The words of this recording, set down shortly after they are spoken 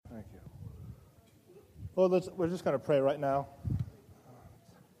Lord, we're just going to pray right now.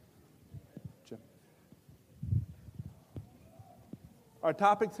 Jim. Our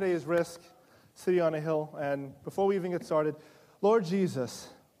topic today is risk, city on a hill. And before we even get started, Lord Jesus,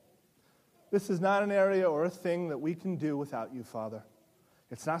 this is not an area or a thing that we can do without you, Father.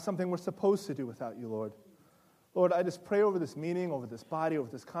 It's not something we're supposed to do without you, Lord. Lord, I just pray over this meeting, over this body, over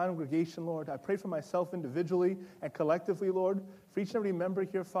this congregation, Lord. I pray for myself individually and collectively, Lord, for each and every member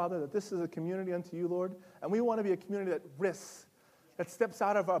here, Father, that this is a community unto you, Lord. And we want to be a community that risks, that steps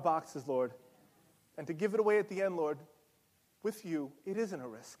out of our boxes, Lord. And to give it away at the end, Lord, with you, it isn't a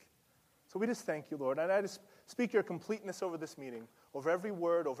risk. So we just thank you, Lord. And I just speak your completeness over this meeting, over every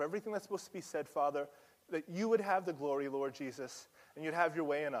word, over everything that's supposed to be said, Father, that you would have the glory, Lord Jesus, and you'd have your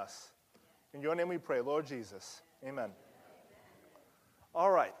way in us. In your name we pray, Lord Jesus. Amen. All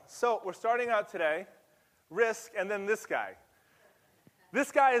right, so we're starting out today, risk, and then this guy.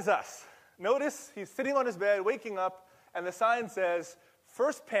 This guy is us. Notice he's sitting on his bed, waking up, and the sign says,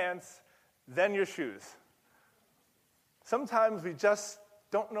 first pants, then your shoes. Sometimes we just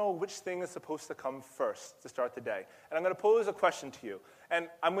don't know which thing is supposed to come first to start the day. And I'm going to pose a question to you, and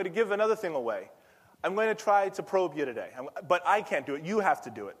I'm going to give another thing away. I'm going to try to probe you today, but I can't do it. You have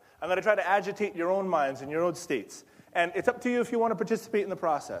to do it. I'm going to try to agitate your own minds and your own states. And it's up to you if you want to participate in the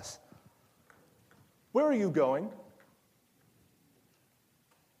process. Where are you going?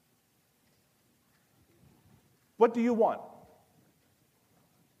 What do you want?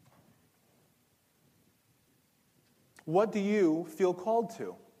 What do you feel called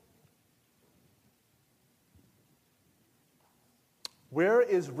to? Where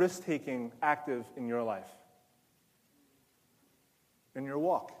is risk-taking active in your life? In your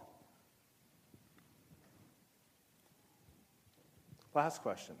walk? Last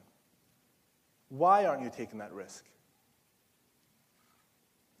question. Why aren't you taking that risk?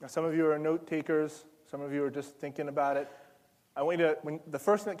 Now, some of you are note takers. Some of you are just thinking about it. I want you to, when the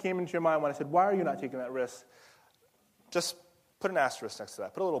first thing that came into your mind when I said, why are you not taking that risk? Just put an asterisk next to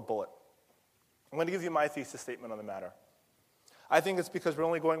that. Put a little bullet. I'm going to give you my thesis statement on the matter. I think it's because we're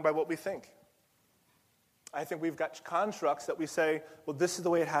only going by what we think. I think we've got constructs that we say, well, this is the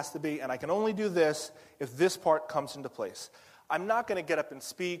way it has to be, and I can only do this if this part comes into place. I'm not going to get up and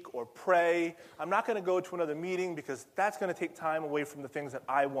speak or pray. I'm not going to go to another meeting because that's going to take time away from the things that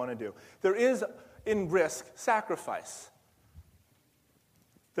I want to do. There is, in risk, sacrifice.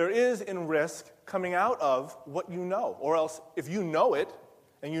 There is, in risk, coming out of what you know. Or else, if you know it,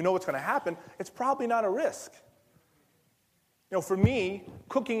 and you know what's going to happen, it's probably not a risk. You know, for me,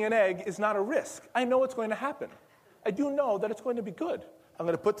 cooking an egg is not a risk. I know what's going to happen. I do know that it's going to be good. I'm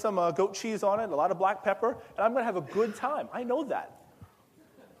going to put some goat cheese on it, a lot of black pepper, and I'm going to have a good time. I know that.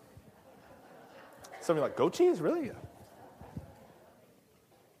 Somebody like, goat cheese? Really?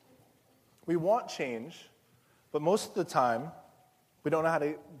 We want change, but most of the time, we don't know how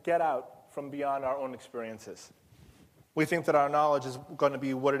to get out from beyond our own experiences. We think that our knowledge is going to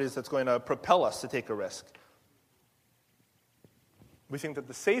be what it is that's going to propel us to take a risk. We think that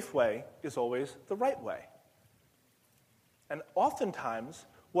the safe way is always the right way. And oftentimes,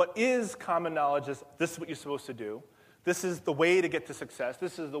 what is common knowledge is this is what you're supposed to do. This is the way to get to success.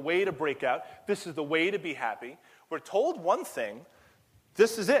 This is the way to break out. This is the way to be happy. We're told one thing.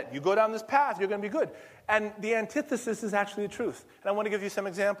 This is it. You go down this path, you're going to be good. And the antithesis is actually the truth. And I want to give you some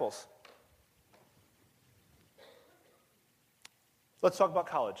examples. Let's talk about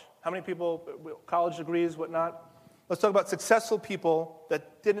college. How many people, college degrees, whatnot? Let's talk about successful people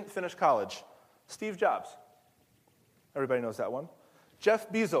that didn't finish college. Steve Jobs. Everybody knows that one.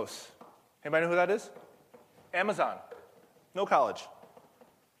 Jeff Bezos. Anybody know who that is? Amazon. No college.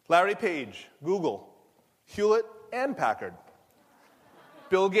 Larry Page. Google. Hewlett and Packard.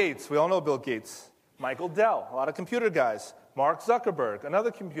 Bill Gates. We all know Bill Gates. Michael Dell. A lot of computer guys. Mark Zuckerberg.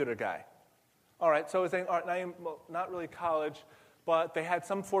 Another computer guy. All right, so I was saying, all right, not really college, but they had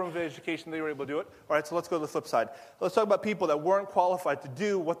some form of education, they were able to do it. All right, so let's go to the flip side. Let's talk about people that weren't qualified to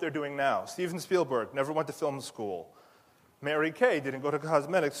do what they're doing now. Steven Spielberg never went to film school. Mary Kay didn't go to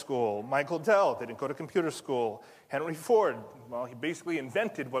cosmetic school. Michael Dell didn't go to computer school. Henry Ford, well, he basically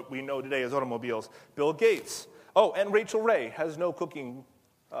invented what we know today as automobiles. Bill Gates. Oh, and Rachel Ray has no cooking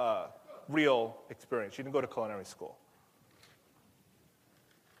real experience. She didn't go to culinary school.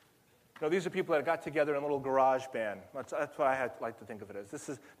 No, these are people that got together in a little garage band. That's what I like to think of it as. This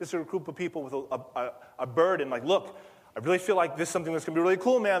is a group of people with a burden. Like, look, I really feel like this is something that's going to be really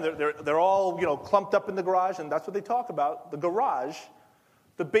cool, man. They're all, clumped up in the garage, and that's what they talk about. The garage,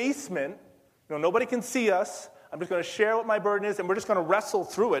 the basement. Nobody can see us. I'm just going to share what my burden is, and we're just going to wrestle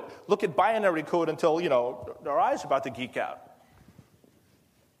through it. Look at binary code until, our eyes are about to geek out.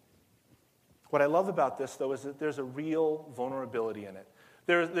 What I love about this, though, is that there's a real vulnerability in it.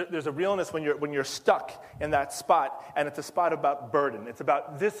 There's a realness when you're stuck in that spot, and it's a spot about burden. It's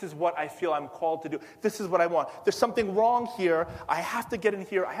about, this is what I feel I'm called to do. This is what I want. There's something wrong here. I have to get in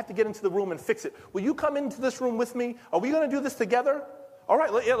here. I have to get into the room and fix it. Will you come into this room with me? Are we going to do this together? All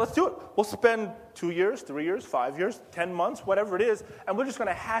right, let's do it. We'll spend 2 years, 3 years, 5 years, 10 months, whatever it is, and we're just going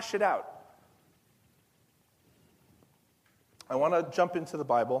to hash it out. I want to jump into the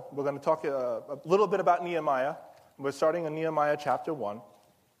Bible. We're going to talk a little bit about Nehemiah. We're starting in Nehemiah chapter 1.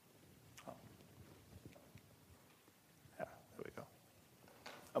 Yeah, there we go.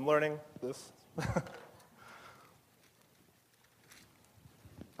 I'm learning this.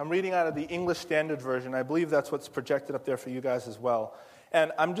 I'm reading out of the English Standard Version. I believe that's what's projected up there for you guys as well.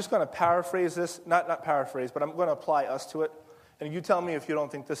 And I'm just going to paraphrase this. Not paraphrase, but I'm going to apply us to it. And you tell me if you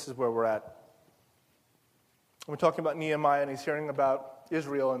don't think this is where we're at. We're talking about Nehemiah, and he's hearing about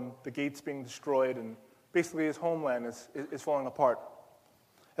Israel and the gates being destroyed, and basically his homeland is falling apart.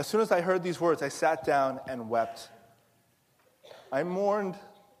 As soon as I heard these words, I sat down and wept. I mourned.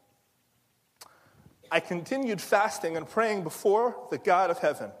 I continued fasting and praying before the God of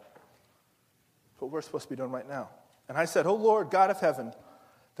heaven. That's what we're supposed to be doing right now. And I said, "O Lord, God of heaven,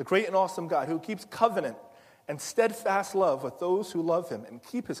 the great and awesome God, who keeps covenant and steadfast love with those who love him and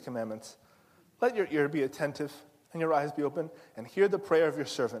keep his commandments, let your ear be attentive and your eyes be open, and hear the prayer of your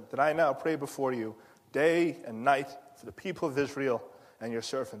servant, that I now pray before you day and night for the people of Israel and your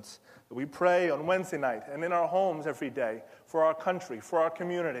servants. That we pray on Wednesday night and in our homes every day for our country, for our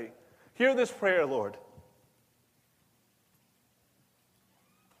community. Hear this prayer, Lord.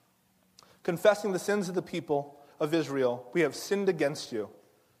 Confessing the sins of the people of Israel, we have sinned against you.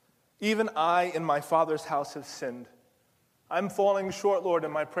 Even I and my father's house have sinned. I'm falling short, Lord,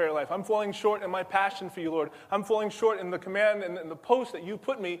 in my prayer life. I'm falling short in my passion for you, Lord. I'm falling short in the command and the post that you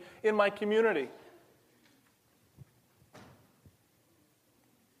put me in my community.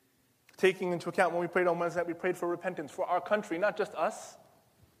 Taking into account when we prayed on Wednesday night, we prayed for repentance for our country, not just us.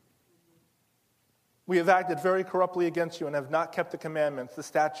 We have acted very corruptly against you and have not kept the commandments, the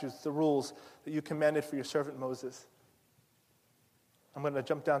statutes, the rules that you commanded for your servant Moses. I'm going to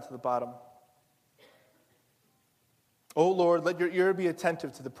jump down to the bottom. O Lord, let your ear be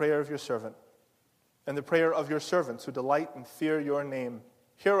attentive to the prayer of your servant and the prayer of your servants who delight and fear your name.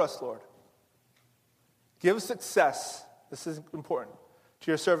 Hear us, Lord. Give success, this is important,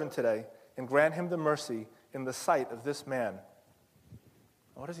 to your servant today, and grant him the mercy in the sight of this man.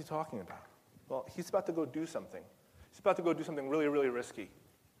 What is he talking about? Well, he's about to go do something. He's about to go do something really, really risky.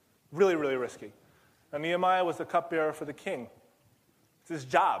 Really, really risky. Now, Nehemiah was the cupbearer for the king. It's his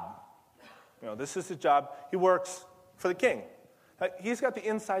job. This is his job. He works for the king. He's got the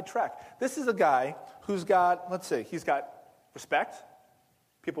inside track. This is a guy who's got, he's got respect.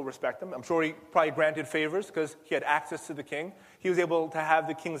 People respect him. I'm sure he probably granted favors because he had access to the king. He was able to have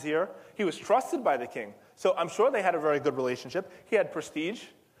the king's ear. He was trusted by the king. So I'm sure they had a very good relationship. He had prestige.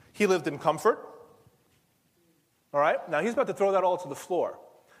 He lived in comfort. All right? Now he's about to throw that all to the floor.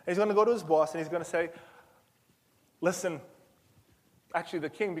 And he's going to go to his boss and he's going to say, listen, actually the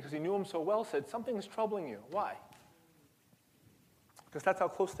king, because he knew him so well, said, something is troubling you. Why? Because that's how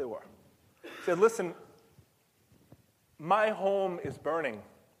close they were. He said, listen, my home is burning.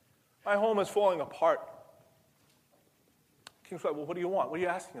 My home is falling apart. King's like, well, what do you want? What are you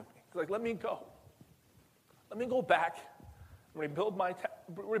asking of me? He's like, let me go. Let me go back and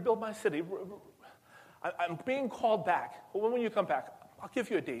rebuild my city. I'm being called back. Well, when will you come back? I'll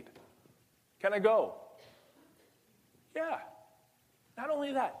give you a date. Can I go? Yeah. Not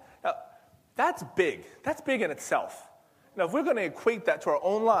only that. Now, that's big. That's big in itself. Now, if we're going to equate that to our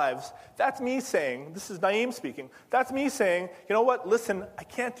own lives, that's me saying, this is Naeem speaking, that's me saying, you know what, listen, I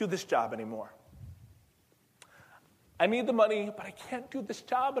can't do this job anymore. I need the money, but I can't do this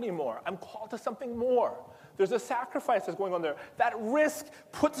job anymore. I'm called to something more. There's a sacrifice that's going on there. That risk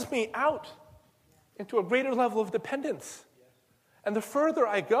puts me out into a greater level of dependence. And the further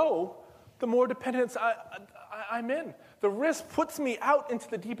I go, the more dependence I'm in. The risk puts me out into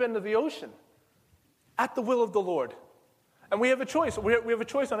the deep end of the ocean at the will of the Lord. And we have a choice. We have a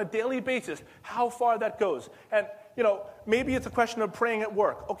choice on a daily basis how far that goes. And, maybe it's a question of praying at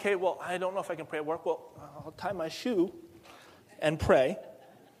work. Okay, well, I don't know if I can pray at work. Well, I'll tie my shoe and pray.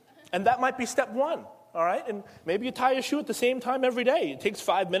 And that might be step one, all right? And maybe you tie your shoe at the same time every day. It takes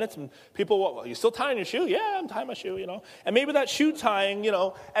 5 minutes, and people, well, you still tying your shoe? Yeah, I'm tying my shoe, And maybe that shoe tying,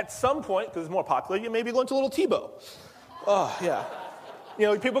 at some point, because it's more popular, you maybe go into a little Tebow. Oh, yeah.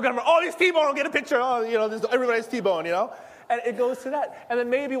 People are going to, he's T-bone, get a picture. Everybody's T-bone, And it goes to that. And then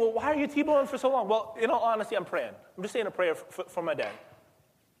maybe, well, why are you T-boning for so long? Well, in all honesty, I'm praying. I'm just saying a prayer for my dad.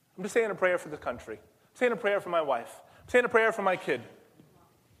 I'm just saying a prayer for the country. I'm saying a prayer for my wife. I'm saying a prayer for my kid.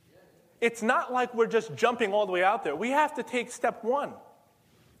 It's not like we're just jumping all the way out there. We have to take step one.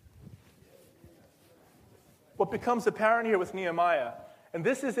 What becomes apparent here with Nehemiah, and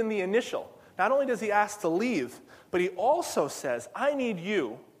this is in the initial, not only does he ask to leave, but he also says, I need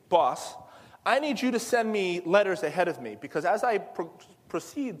you, boss, I need you to send me letters ahead of me, because as I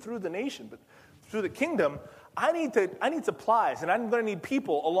proceed through the nation, but through the kingdom, I need supplies, and I'm going to need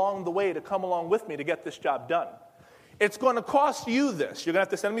people along the way to come along with me to get this job done. It's going to cost you this. You're going to have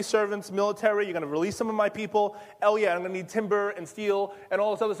to send me servants, military. You're going to release some of my people. Oh, yeah, I'm going to need timber and steel and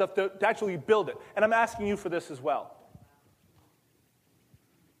all this other stuff to actually build it. And I'm asking you for this as well.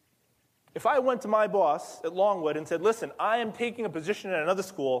 If I went to my boss at Longwood and said, listen, I am taking a position at another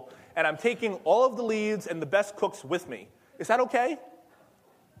school, and I'm taking all of the leads and the best cooks with me, is that okay?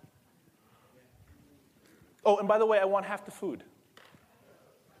 Oh, and by the way, I want half the food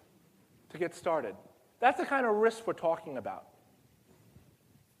to get started. That's the kind of risk we're talking about.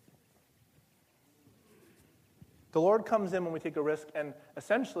 The Lord comes in when we take a risk, and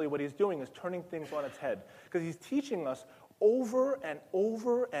essentially what he's doing is turning things on its head, because he's teaching us over and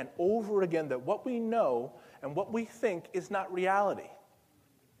over and over again that what we know and what we think is not reality.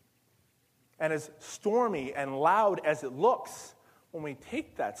 And as stormy and loud as it looks, when we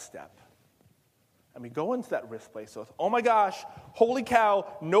take that step and we go into that risk place, so it's, oh my gosh, holy cow,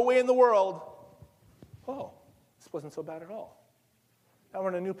 no way in the world. Oh, this wasn't so bad at all. Now we're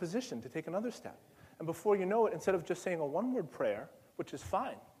in a new position to take another step. And before you know it, instead of just saying a one-word prayer, which is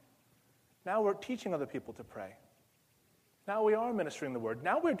fine, now we're teaching other people to pray. Now we are ministering the word.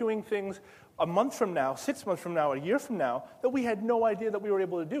 Now we're doing things a month from now, 6 months from now, a year from now, that we had no idea that we were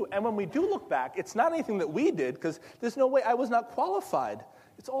able to do. And when we do look back, it's not anything that we did, because there's no way I was not qualified.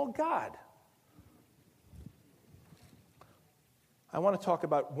 It's all God. I want to talk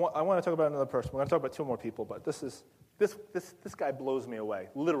about another person. We're going to talk about two more people, but this guy blows me away,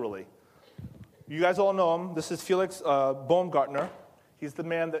 literally. You guys all know him. This is Felix Baumgartner. He's the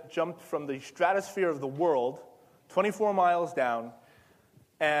man that jumped from the stratosphere of the world 24 miles down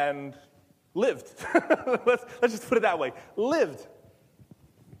and lived. let's just put it that way. Lived.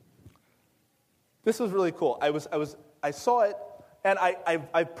 This was really cool. I saw it. And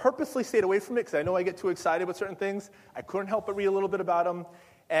I purposely stayed away from it because I know I get too excited with certain things. I couldn't help but read a little bit about him.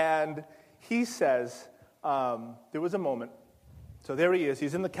 And he says there was a moment. So there he is.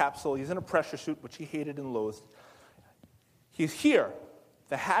 He's in the capsule. He's in a pressure suit, which he hated and loathed. He's here.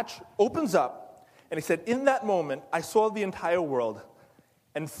 The hatch opens up. And he said, in that moment, I saw the entire world,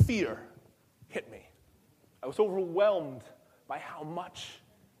 and fear hit me. I was overwhelmed by how much.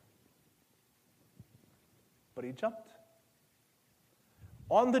 But he jumped.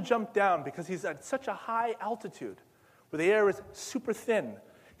 On the jump down, because he's at such a high altitude, where the air is super thin,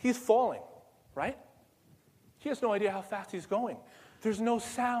 he's falling, right? He has no idea how fast he's going. There's no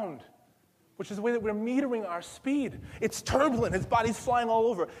sound, which is the way that we're metering our speed. It's turbulent. His body's flying all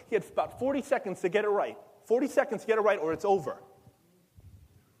over. He had about 40 seconds to get it right. 40 seconds to get it right, or it's over.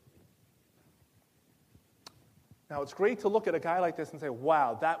 Now, it's great to look at a guy like this and say,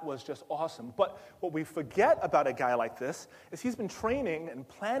 wow, that was just awesome. But what we forget about a guy like this is he's been training and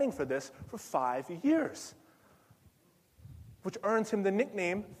planning for this for 5 years, which earns him the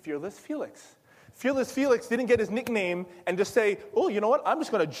nickname Fearless Felix. Fearless Felix didn't get his nickname and just say, oh, you know what, I'm just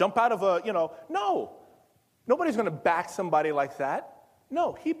going to jump out of no. Nobody's going to back somebody like that.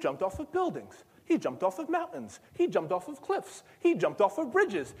 No, he jumped off of buildings. He jumped off of mountains. He jumped off of cliffs. He jumped off of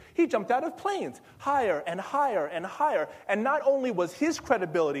bridges. He jumped out of planes, higher and higher and higher. And not only was his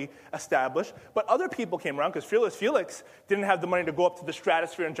credibility established, but other people came around, because Fearless Felix didn't have the money to go up to the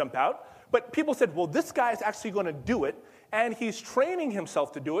stratosphere and jump out. But people said, well, this guy is actually going to do it, and he's training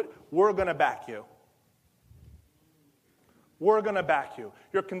himself to do it. We're going to back you. We're going to back you.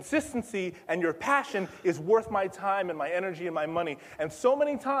 Your consistency and your passion is worth my time and my energy and my money. And so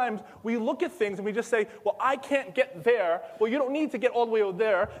many times we look at things and we just say, well, I can't get there. Well, you don't need to get all the way over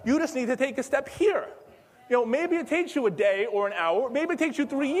there. You just need to take a step here. Maybe it takes you a day or an hour. Maybe it takes you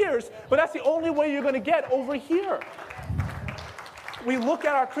 3 years. But that's the only way you're going to get over here. We look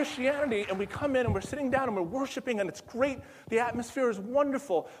at our Christianity and we come in and we're sitting down and we're worshiping and it's great. The atmosphere is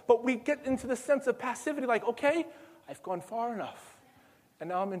wonderful. But we get into the sense of passivity, like, okay, I've gone far enough, and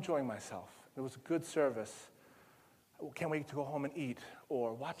now I'm enjoying myself. It was a good service. I can't wait to go home and eat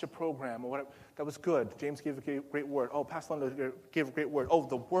or watch a program or whatever. That was good. James gave a great word. Oh, Pastor Linda gave a great word. Oh,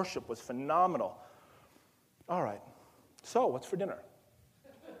 the worship was phenomenal. All right. So, what's for dinner?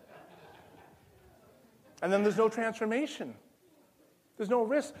 And then there's no transformation. There's no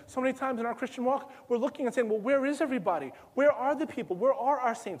risk. So many times in our Christian walk, we're looking and saying, well, where is everybody? Where are the people? Where are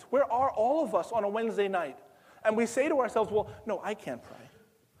our saints? Where are all of us on a Wednesday night? And we say to ourselves, well, no, I can't pray.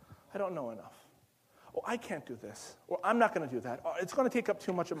 I don't know enough. Or I can't do this. Or I'm not going to do that. Or it's going to take up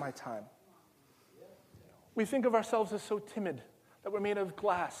too much of my time. We think of ourselves as so timid, that we're made of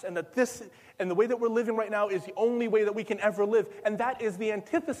glass, and that this, and the way that we're living right now is the only way that we can ever live. And that is the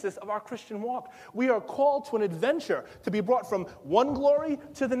antithesis of our Christian walk. We are called to an adventure to be brought from one glory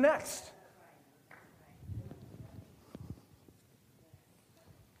to the next.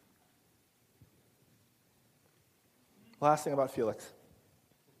 Last thing about Felix.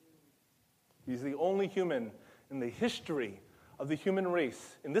 He's the only human in the history of the human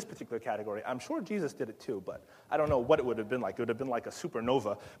race in this particular category. I'm sure Jesus did it too, but I don't know what it would have been like. It would have been like a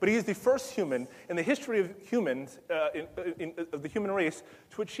supernova. But he is the first human in the history of humans, of the human race,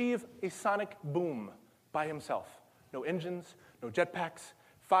 to achieve a sonic boom by himself. No engines, no jetpacks,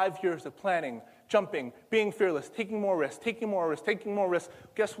 5 years of planning, jumping, being fearless, taking more risks, taking more risks, taking more risks.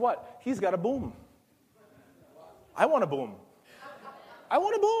 Guess what? He's got a boom. I want a boom. I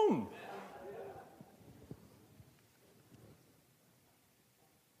want a boom.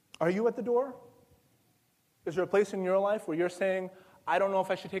 Are you at the door? Is there a place in your life where you're saying, I don't know if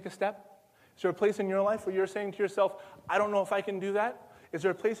I should take a step? Is there a place in your life where you're saying to yourself, I don't know if I can do that? Is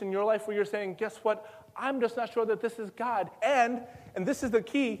there a place in your life where you're saying, guess what? I'm just not sure that this is God. And this is the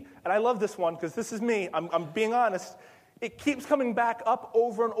key, and I love this one because this is me. I'm being honest. It keeps coming back up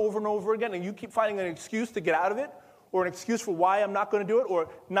over and over and over again, and you keep finding an excuse to get out of it, or an excuse for why I'm not going to do it, or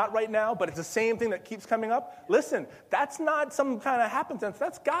not right now, but it's the same thing that keeps coming up. Listen, that's not some kind of happenstance.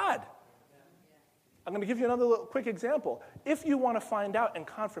 That's God. I'm going to give you another little quick example. If you want to find out and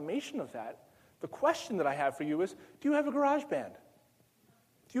confirmation of that, the question that I have for you is, do you have a garage band?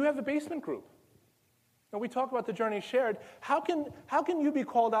 Do you have a basement group? Now, we talk about the journey shared. How can you be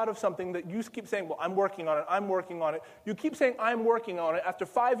called out of something that you keep saying, well, I'm working on it, I'm working on it. You keep saying, I'm working on it. After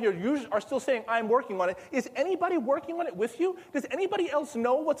 5 years, you are still saying, I'm working on it. Is anybody working on it with you? Does anybody else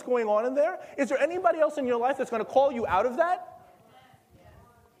know what's going on in there? Is there anybody else in your life that's going to call you out of that?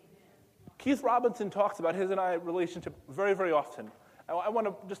 Keith Robinson talks about his and I relationship very, very often. I want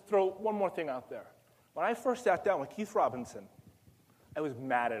to just throw one more thing out there. When I first sat down with Keith Robinson, I was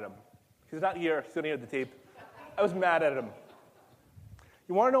mad at him. He's not here. He's going to hear the tape. I was mad at him.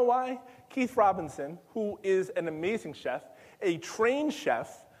 You want to know why? Keith Robinson, who is an amazing chef, a trained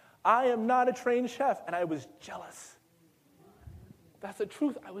chef. I am not a trained chef, and I was jealous. That's the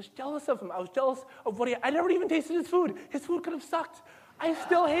truth. I was jealous of him. I was jealous of what I never even tasted his food. His food could have sucked. I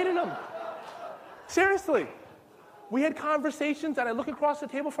still hated him. Seriously. We had conversations, and I look across the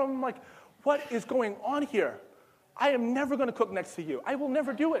table from him like, what is going on here? I am never going to cook next to you. I will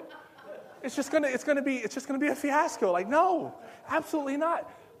never do it. It's just gonna be a fiasco. Like, no, absolutely not.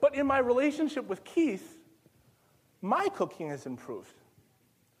 But in my relationship with Keith, my cooking has improved.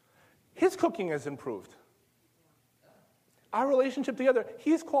 His cooking has improved. Our relationship together,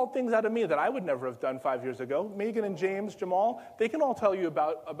 he's called things out of me that I would never have done 5 years ago. Megan and James, Jamal, they can all tell you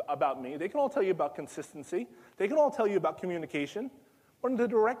about me. They can all tell you about consistency. They can all tell you about communication. One of the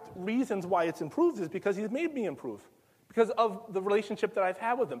direct reasons why it's improved is because he's made me improve, because of the relationship that I've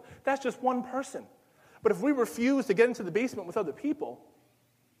had with him. That's just one person. But if we refuse to get into the basement with other people,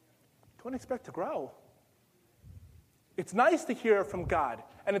 don't expect to grow. It's nice to hear from God,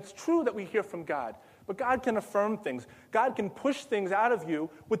 and it's true that we hear from God, but God can affirm things. God can push things out of you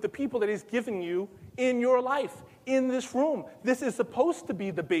with the people that he's given you in your life, in this room. This is supposed to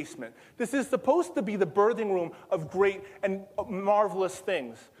be the basement. This is supposed to be the birthing room of great and marvelous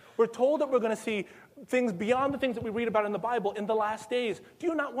things. We're told that we're going to see things beyond the things that we read about in the Bible in the last days. Do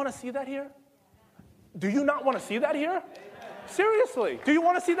you not want to see that here? Do you not want to see that here? Seriously. Do you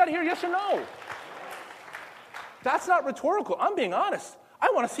want to see that here? Yes or no? That's not rhetorical. I'm being honest.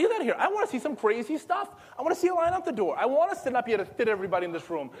 I want to see that here. I want to see some crazy stuff. I want to see a line out the door. I want us to not be able to fit everybody in this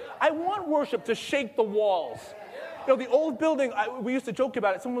room. I want worship to shake the walls. You know, the old building, we used to joke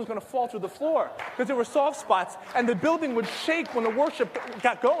about it. Someone was going to fall through the floor because there were soft spots, and the building would shake when the worship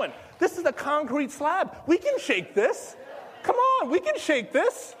got going. This is a concrete slab. We can shake this. Come on, we can shake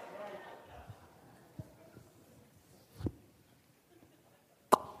this.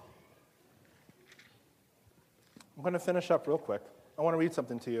 I'm going to finish up real quick. I want to read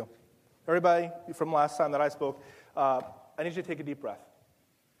something to you. Everybody from last time that I spoke, I need you to take a deep breath.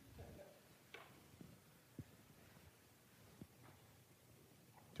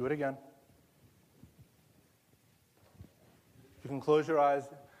 Do it again. You can close your eyes.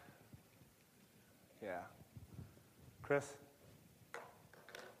 Yeah. Chris,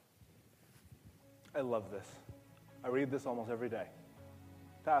 I love this. I read this almost every day.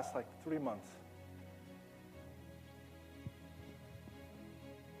 past like 3 months.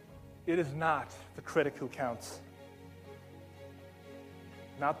 It is not the critic who counts.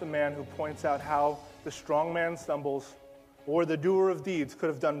 Not the man who points out how the strong man stumbles or the doer of deeds could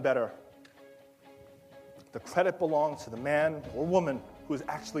have done better. The credit belongs to the man or woman who is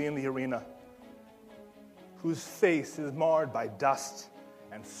actually in the arena, whose face is marred by dust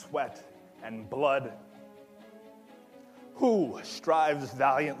and sweat and blood, who strives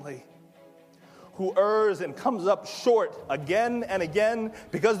valiantly, who errs and comes up short again and again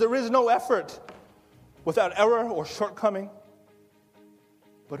because there is no effort without error or shortcoming,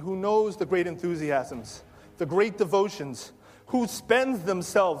 but who knows the great enthusiasms, the great devotions, who spends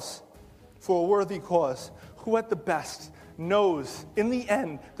themselves for a worthy cause, who at the best knows in the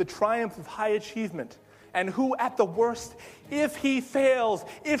end the triumph of high achievement, and who at the worst, if he fails,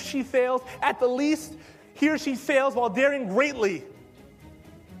 if she fails, at the least he or she fails while daring greatly,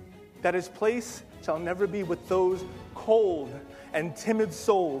 that his place shall never be with those cold and timid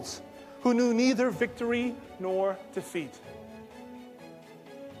souls who knew neither victory nor defeat.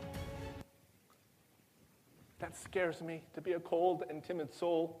 That scares me, to be a cold and timid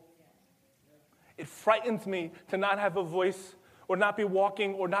soul. It frightens me to not have a voice or not be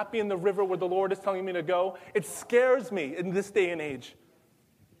walking or not be in the river where the Lord is telling me to go. It scares me in this day and age.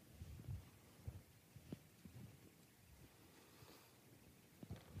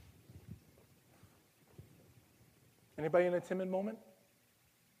 Anybody in a timid moment?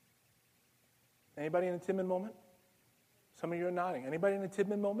 Anybody in a timid moment? Some of you are nodding. Anybody in a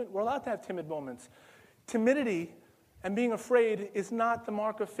timid moment? We're allowed to have timid moments. Timidity and being afraid is not the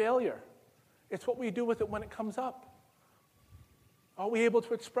mark of failure. It's what we do with it when it comes up. Are we able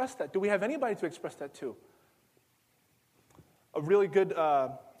to express that? Do we have anybody to express that to? A really good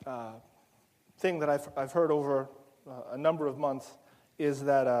thing that I've heard over a number of months is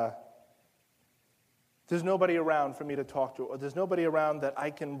that there's nobody around for me to talk to, or there's nobody around that I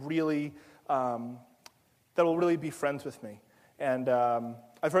can really, that will really be friends with me. And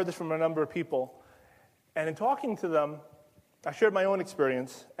I've heard this from a number of people. And in talking to them, I shared my own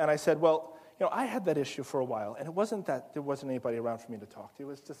experience, and I said, well, I had that issue for a while, and it wasn't that there wasn't anybody around for me to talk to. It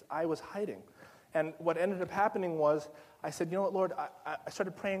was just I was hiding. And what ended up happening was I said, you know what, Lord, I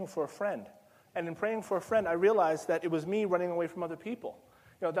started praying for a friend. And in praying for a friend, I realized that it was me running away from other people.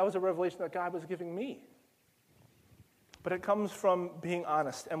 That was a revelation that God was giving me. But it comes from being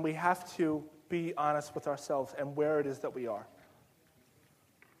honest, and we have to be honest with ourselves and where it is that we are.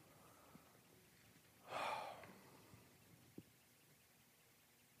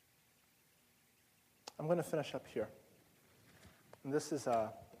 I'm going to finish up here. And this is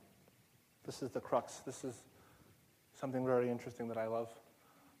the crux. This is something very interesting that I love.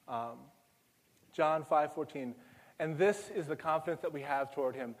 John 5:14. And this is the confidence that we have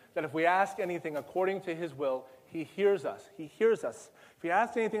toward him, that if we ask anything according to his will, he hears us. He hears us. If we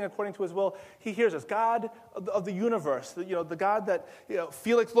ask anything according to his will, he hears us. God of the universe, the God that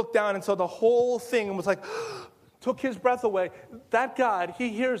Felix looked down and saw the whole thing and was like, took his breath away. That God, he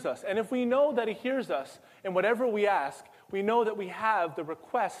hears us. And if we know that he hears us in whatever we ask, we know that we have the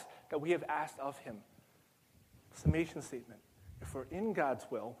request that we have asked of him. Summation statement. If we're in God's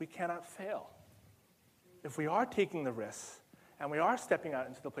will, we cannot fail. If we are taking the risks and we are stepping out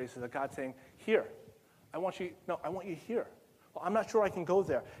into the places that God's saying, here, I want you here. Well, I'm not sure I can go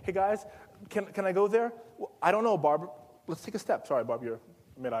there. Hey, guys, can I go there? Well, I don't know, Barb. Let's take a step. Sorry, Barb, you're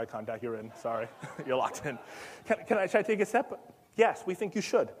made eye contact. You're in. Sorry. You're locked in. Should I take a step? Yes, we think you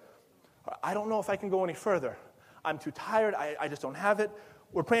should. I don't know if I can go any further. I'm too tired. I just don't have it.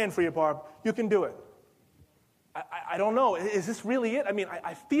 We're praying for you, Barb. You can do it. I don't know. Is this really it? I mean,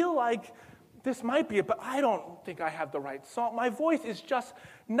 I feel like this might be it, but I don't think I have the right song. My voice is just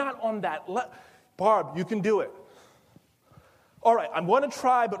not on that. Barb, you can do it. All right, I'm going to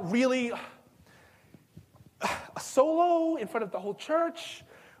try, but really, a solo in front of the whole church?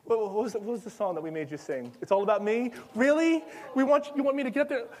 What was the song that we made you sing? It's all about me? Really? You want me to get up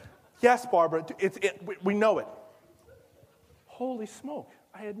there? Yes, Barbara, we know it. Holy smoke,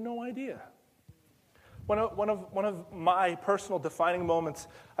 I had no idea. One of my personal defining moments,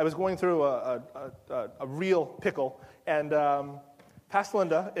 I was going through a real pickle, and Pastor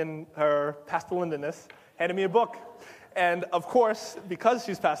Linda, in her Pastor Linda-ness, handed me a book. And of course, because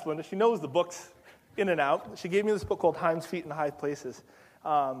she's Pastor Linda, she knows the books in and out. She gave me this book called Hinds Feet in High Places.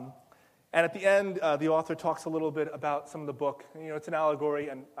 And at the end, the author talks a little bit about some of the book. It's an allegory,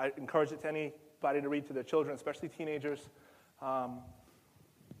 and I encourage it to anybody to read to their children, especially teenagers.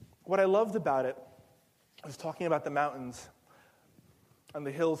 What I loved about it was talking about the mountains and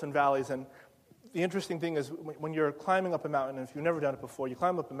the hills and valleys. And the interesting thing is when you're climbing up a mountain, and if you've never done it before, you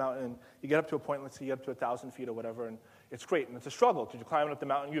climb up a mountain, and you get up to a point, let's say you get up to 1,000 feet or whatever, and it's great, and it's a struggle because you're climbing up the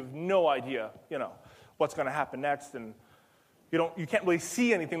mountain, you have no idea, what's going to happen next, and you can't really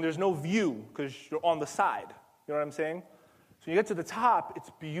see anything. There's no view because you're on the side. You know what I'm saying? So when you get to the top,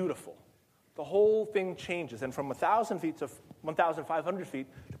 it's beautiful. The whole thing changes, and from 1,000 feet to 1,500 feet,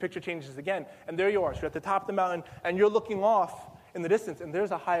 the picture changes again, and there you are. So you're at the top of the mountain, and you're looking off in the distance, and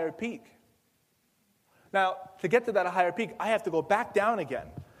there's a higher peak. Now, to get to that higher peak, I have to go back down again.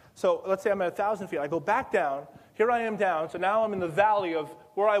 So let's say I'm at 1,000 feet. I go back down. Here I am down. So now I'm in the valley of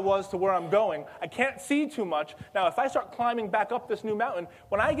where I was to where I'm going. I can't see too much. Now, if I start climbing back up this new mountain,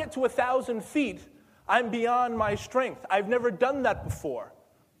 when I get to 1,000 feet, I'm beyond my strength. I've never done that before.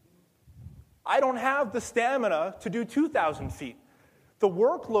 I don't have the stamina to do 2,000 feet. The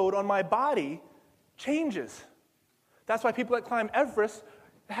workload on my body changes. That's why people that climb Everest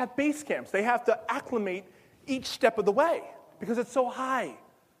have base camps. They have to acclimate each step of the way because it's so high.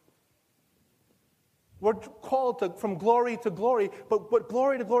 We're called from glory to glory, but what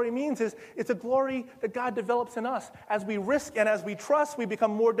glory to glory means is it's a glory that God develops in us. As we risk and as we trust, we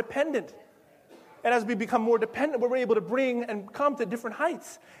become more dependent. And as we become more dependent, we're able to bring and come to different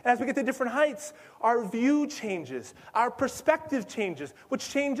heights. And as we get to different heights, our view changes, our perspective changes, which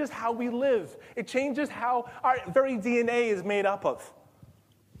changes how we live. It changes how our very DNA is made up of.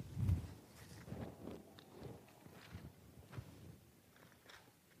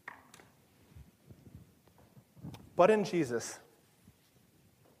 But in Jesus,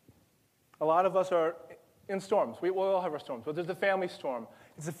 a lot of us are in storms. We all have our storms. But there's a family storm.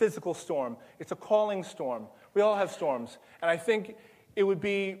 It's a physical storm. It's a calling storm. We all have storms. And I think it would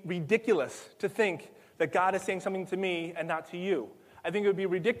be ridiculous to think that God is saying something to me and not to you. I think it would be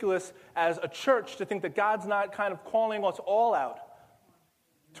ridiculous as a church to think that God's not kind of calling us all out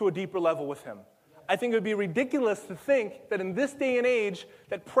to a deeper level with him. I think it would be ridiculous to think that in this day and age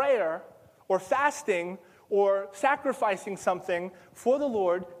that prayer or fasting or sacrificing something for the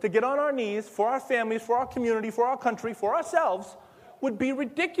Lord to get on our knees, for our families, for our community, for our country, for ourselves, would be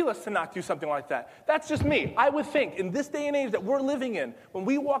ridiculous to not do something like that. That's just me. I would think in this day and age that we're living in, when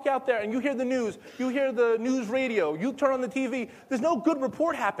we walk out there and you hear the news, you hear the news radio, you turn on the TV, there's no good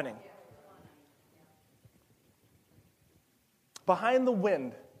report happening. Behind the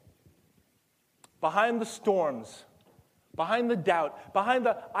wind, behind the storms, behind the doubt, behind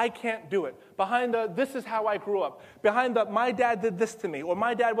the I can't do it, behind the this is how I grew up, behind the my dad did this to me, or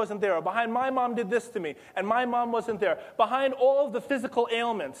my dad wasn't there, or behind my mom did this to me, and my mom wasn't there, behind all of the physical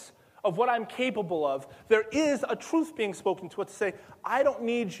ailments of what I'm capable of, there is a truth being spoken to us to say, I don't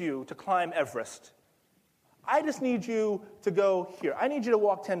need you to climb Everest. I just need you to go here. I need you to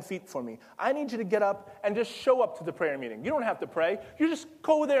walk 10 feet for me. I need you to get up and just show up to the prayer meeting. You don't have to pray. You just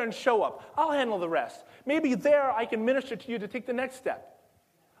go there and show up. I'll handle the rest. Maybe there I can minister to you to take the next step.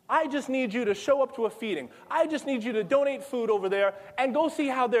 I just need you to show up to a feeding. I just need you to donate food over there and go see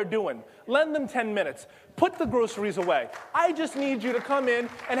how they're doing. Lend them 10 minutes. Put the groceries away. I just need you to come in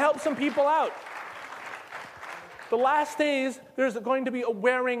and help some people out. The last days, there's going to be a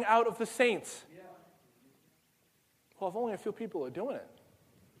wearing out of the saints. Well, if only a few people are doing it.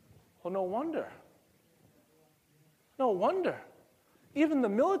 Well, no wonder. No wonder. Even the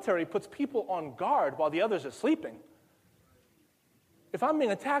military puts people on guard while the others are sleeping. If I'm being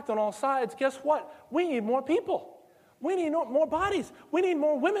attacked on all sides, guess what? We need more people. We need more bodies. We need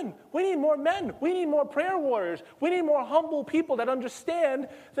more women. We need more men. We need more prayer warriors. We need more humble people that understand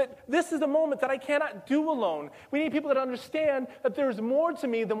that this is a moment that I cannot do alone. We need people that understand that there's more to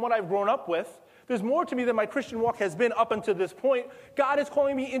me than what I've grown up with. There's more to me than my Christian walk has been up until this point. God is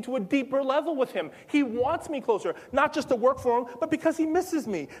calling me into a deeper level with him. He wants me closer, not just to work for him, but because he misses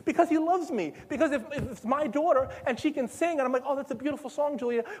me, because he loves me. Because if it's my daughter and she can sing, and I'm like, oh, that's a beautiful song,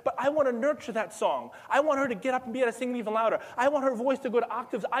 Julia, but I want to nurture that song. I want her to get up and be able to sing it even louder. I want her voice to go to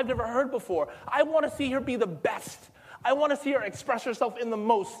octaves I've never heard before. I want to see her be the best. I want to see her express herself in the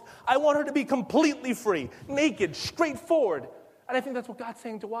most. I want her to be completely free, naked, straightforward. And I think that's what God's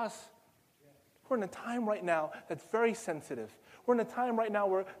saying to us. We're in a time right now that's very sensitive. We're in a time right now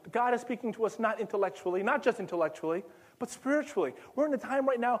where God is speaking to us not intellectually, not just intellectually, but spiritually. We're in a time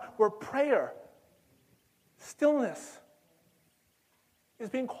right now where prayer, stillness, is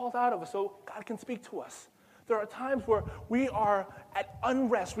being called out of us so God can speak to us. There are times where we are at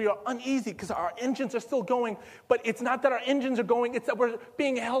unrest, we are uneasy because our engines are still going, but it's not that our engines are going, it's that we're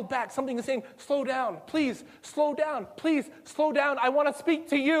being held back. Something is saying, slow down, please, slow down, please, slow down. I want to speak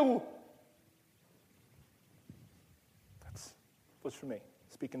to you. Was for me,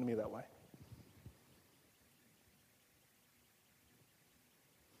 speaking to me that way.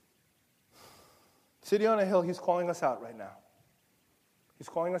 City on a Hill, he's calling us out right now. He's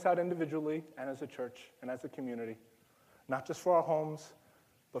calling us out individually and as a church and as a community, not just for our homes,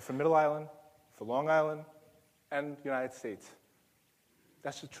 but for Middle Island, for Long Island, and the United States.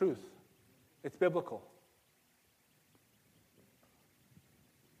 That's the truth. It's biblical.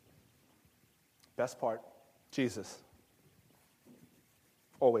 Best part, Jesus.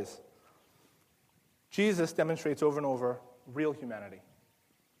 Always. Jesus demonstrates over and over real humanity.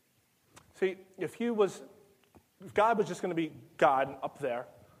 See, if God was just going to be God up there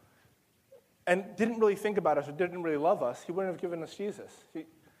and didn't really think about us or didn't really love us, he wouldn't have given us Jesus.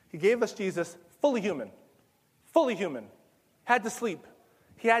 He gave us Jesus fully human, had to sleep,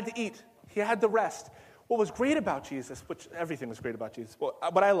 he had to eat, he had to rest. What was great about Jesus, which everything was great about Jesus, but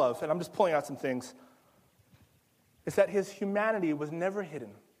what I love, and I'm just pulling out some things, is that his humanity was never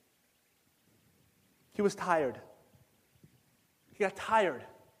hidden. He was tired. He got tired.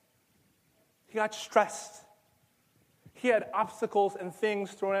 He got stressed. He had obstacles and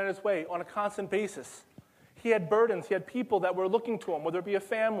things thrown at his way on a constant basis. He had burdens. He had people that were looking to him, whether it be a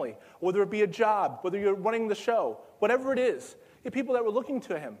family, whether it be a job, whether you're running the show, whatever it is. He had people that were looking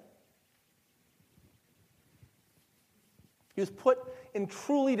to him. He was put in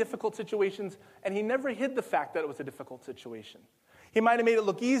truly difficult situations, and he never hid the fact that it was a difficult situation. He might have made it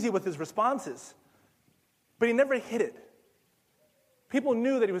look easy with his responses, but he never hid it. People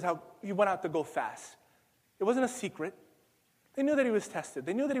knew that he went out to go fast. It wasn't a secret. They knew that he was tested.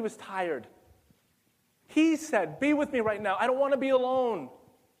 They knew that he was tired. He said, "Be with me right now. I don't want to be alone.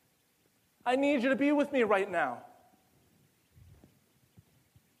 I need you to be with me right now."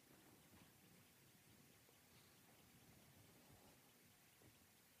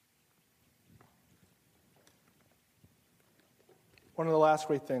 One of the last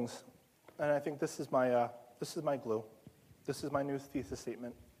great things, and I think this is my glue. This is my new thesis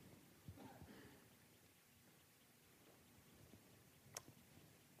statement.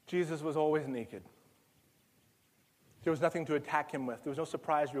 Jesus was always naked. There was nothing to attack him with. There was no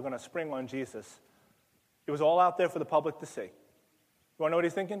surprise you were going to spring on Jesus. It was all out there for the public to see. You want to know what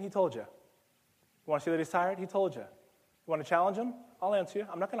he's thinking? He told you. You want to see that he's tired? He told you. You want to challenge him? I'll answer you.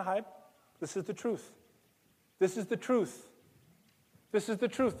 I'm not going to hide. This is the truth. This is the truth. This is the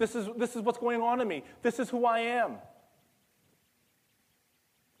truth. This is what's going on in me. This is who I am.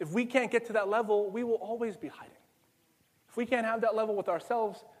 If we can't get to that level, we will always be hiding. If we can't have that level with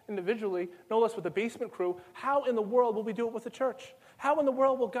ourselves individually, no less with the basement crew, how in the world will we do it with the church? How in the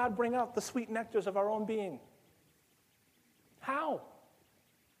world will God bring out the sweet nectars of our own being? How?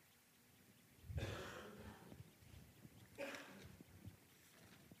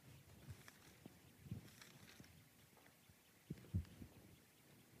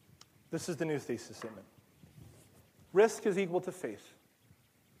 This is the new thesis statement. Risk is equal to faith.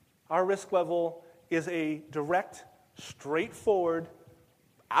 Our risk level is a direct, straightforward,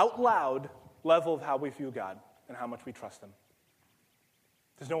 out loud level of how we view God and how much we trust him.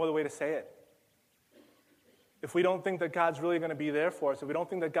 There's no other way to say it. If we don't think that God's really going to be there for us, if we don't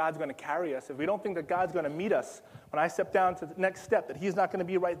think that God's going to carry us, if we don't think that God's going to meet us when I step down to the next step, that he's not going to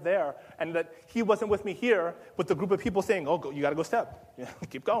be right there, and that he wasn't with me here with the group of people saying, "Oh, you got to go step.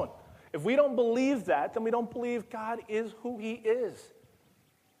 Keep going." If we don't believe that, then we don't believe God is who he is.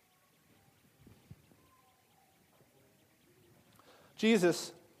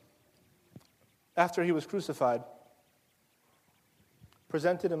 Jesus, after he was crucified,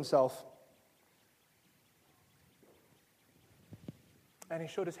 presented himself, and he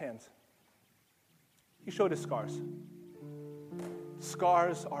showed his hands. He showed his scars.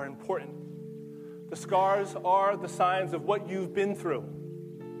 Scars are important. The scars are the signs of what you've been through.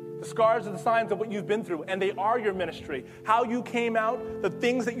 The scars are the signs of what you've been through, and they are your ministry. How you came out, the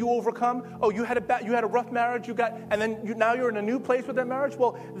things that you overcome. Oh, you had a rough marriage, now you're in a new place with that marriage.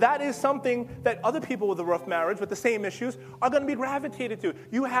 Well, that is something that other people with a rough marriage with the same issues are going to be gravitated to.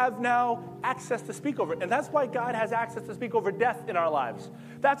 You have now access to speak over it, and that's why God has access to speak over death in our lives.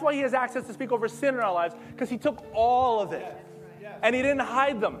 That's why he has access to speak over sin in our lives, because he took all of it, and he didn't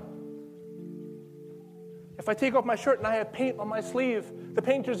hide them. If I take off my shirt and I have paint on my sleeve, the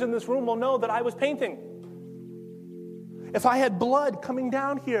painters in this room will know that I was painting. If I had blood coming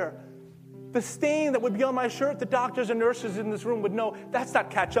down here, the stain that would be on my shirt, the doctors and nurses in this room would know that's not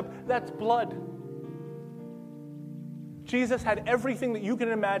ketchup, that's blood. Jesus had everything that you can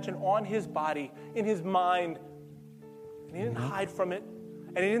imagine on his body, in his mind, and he didn't hide from it.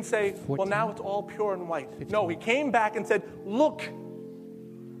 And he didn't say, well, now it's all pure and white. No, he came back and said, look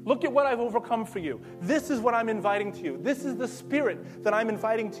at what I've overcome for you. This is what I'm inviting to you. This is the spirit that I'm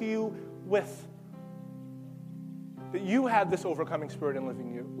inviting to you with. That you have this overcoming spirit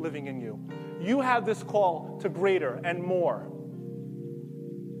living in you. you have this call to greater and more.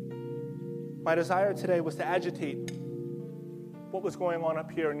 My desire today was to agitate what was going on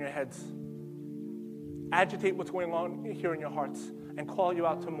up here in your heads. Agitate what's going on here in your hearts and call you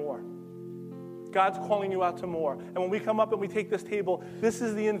out to more. God's calling you out to more. And when we come up and we take this table, this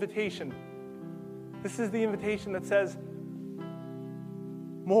is the invitation. This is the invitation that says,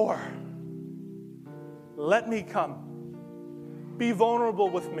 more. Let me come. Be vulnerable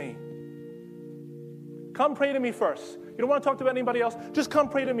with me. Come pray to me first. You don't want to talk to anybody else? Just come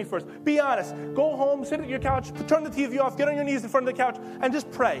pray to me first. Be honest. Go home, sit at your couch, turn the TV off, get on your knees in front of the couch, and just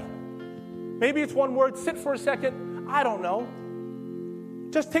pray. Maybe it's one word. Sit for a second. I don't know.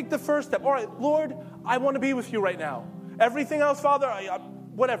 Just take the first step. All right, Lord, I want to be with you right now. Everything else, Father,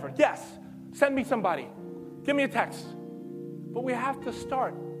 whatever. Yes, send me somebody. Give me a text. But we have to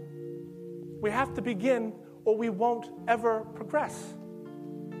start. We have to begin, or we won't ever progress.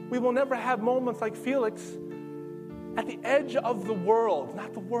 We will never have moments like Felix at the edge of the world.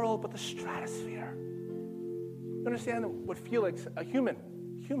 Not the world, but the stratosphere. You understand what Felix, a human,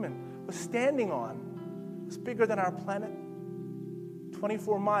 was standing on was bigger than our planet,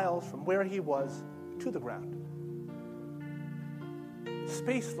 24 miles from where he was to the ground.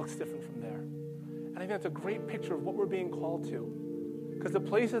 Space looks different from there. And I think that's a great picture of what we're being called to. Because the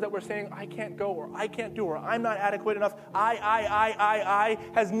places that we're saying, I can't go, or I can't do, or I'm not adequate enough, I,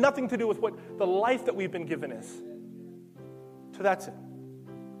 has nothing to do with what the life that we've been given is. So that's it.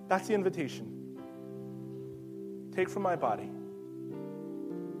 That's the invitation. Take from my body.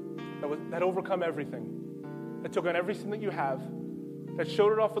 That overcome everything. That took on everything that you have. That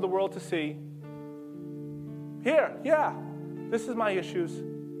showed it off for the world to see. Here, yeah, this is my issues.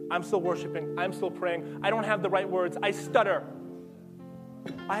 I'm still worshiping. I'm still praying. I don't have the right words. I stutter.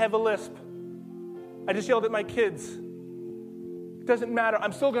 I have a lisp. I just yelled at my kids. It doesn't matter.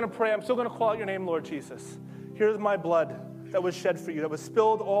 I'm still going to pray. I'm still going to call out your name, Lord Jesus. Here's my blood that was shed for you, that was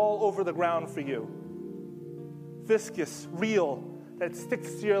spilled all over the ground for you. Viscous, real, that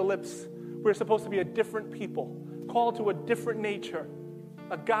sticks to your lips. We're supposed to be a different people, called to a different nature,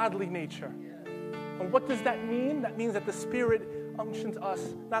 a godly nature. And what does that mean? That means that the Spirit unctions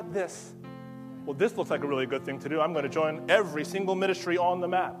us, not this. Well, this looks like a really good thing to do. I'm going to join every single ministry on the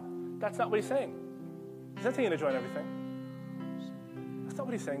map. That's not what he's saying. He's not saying to join everything. That's not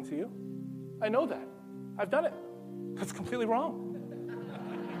what he's saying to you. I know that. I've done it. That's completely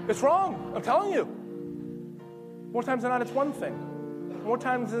wrong. It's wrong. I'm telling you. More times than not, it's one thing. More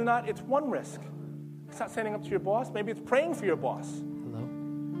times than not, it's one risk. It's not standing up to your boss. Maybe it's praying for your boss.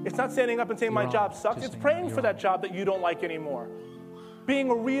 Hello? It's not standing up and saying, my job sucks. It's praying for that job that you don't like anymore.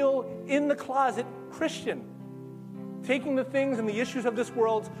 Being a real, in-the-closet Christian. Taking the things and the issues of this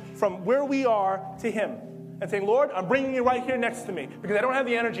world from where we are to Him. And saying, Lord, I'm bringing you right here next to me because I don't have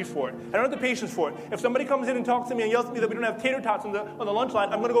the energy for it. I don't have the patience for it. If somebody comes in and talks to me and yells at me that we don't have tater tots on the lunch line,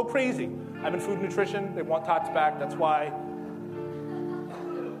 I'm going to go crazy. I'm in food and nutrition. They want tots back. That's why.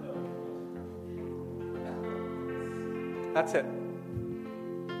 That's it.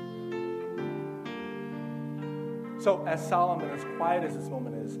 So as solemn and as quiet as this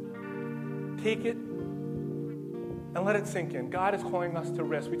moment is, take it and let it sink in. God is calling us to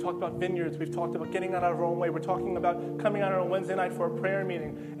risk. We talked about vineyards. We've talked about getting out of our own way. We're talking about coming out on a Wednesday night for a prayer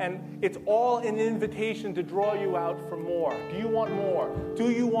meeting. And it's all an invitation to draw you out for more. Do you want more?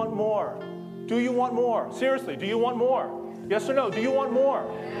 Do you want more? Do you want more? Seriously, do you want more? Yes or no? Do you want more?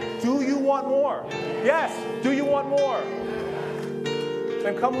 Do you want more? Yes. Do you want more?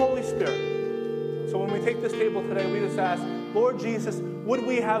 Then come, Holy Spirit. So when we take this table today, we just ask, Lord Jesus, would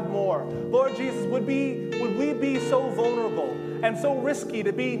we have more? Lord Jesus, would we be so vulnerable and so risky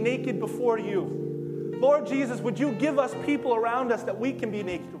to be naked before you? Lord Jesus, would you give us people around us that we can be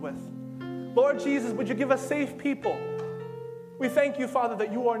naked with? Lord Jesus, would you give us safe people? We thank you, Father,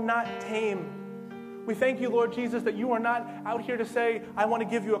 that you are not tame. We thank you, Lord Jesus, that you are not out here to say, I want to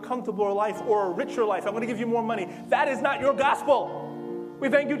give you a comfortable life or a richer life. I want to give you more money. That is not your gospel. We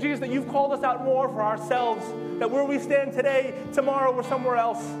thank you, Jesus, that you've called us out more for ourselves, that where we stand today, tomorrow we're somewhere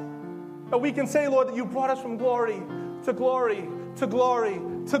else. That we can say, Lord, that you brought us from glory to glory to glory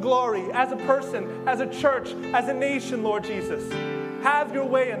to glory, as a person, as a church, as a nation, Lord Jesus. Have your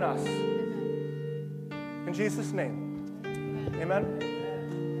way in us. In Jesus' name, amen.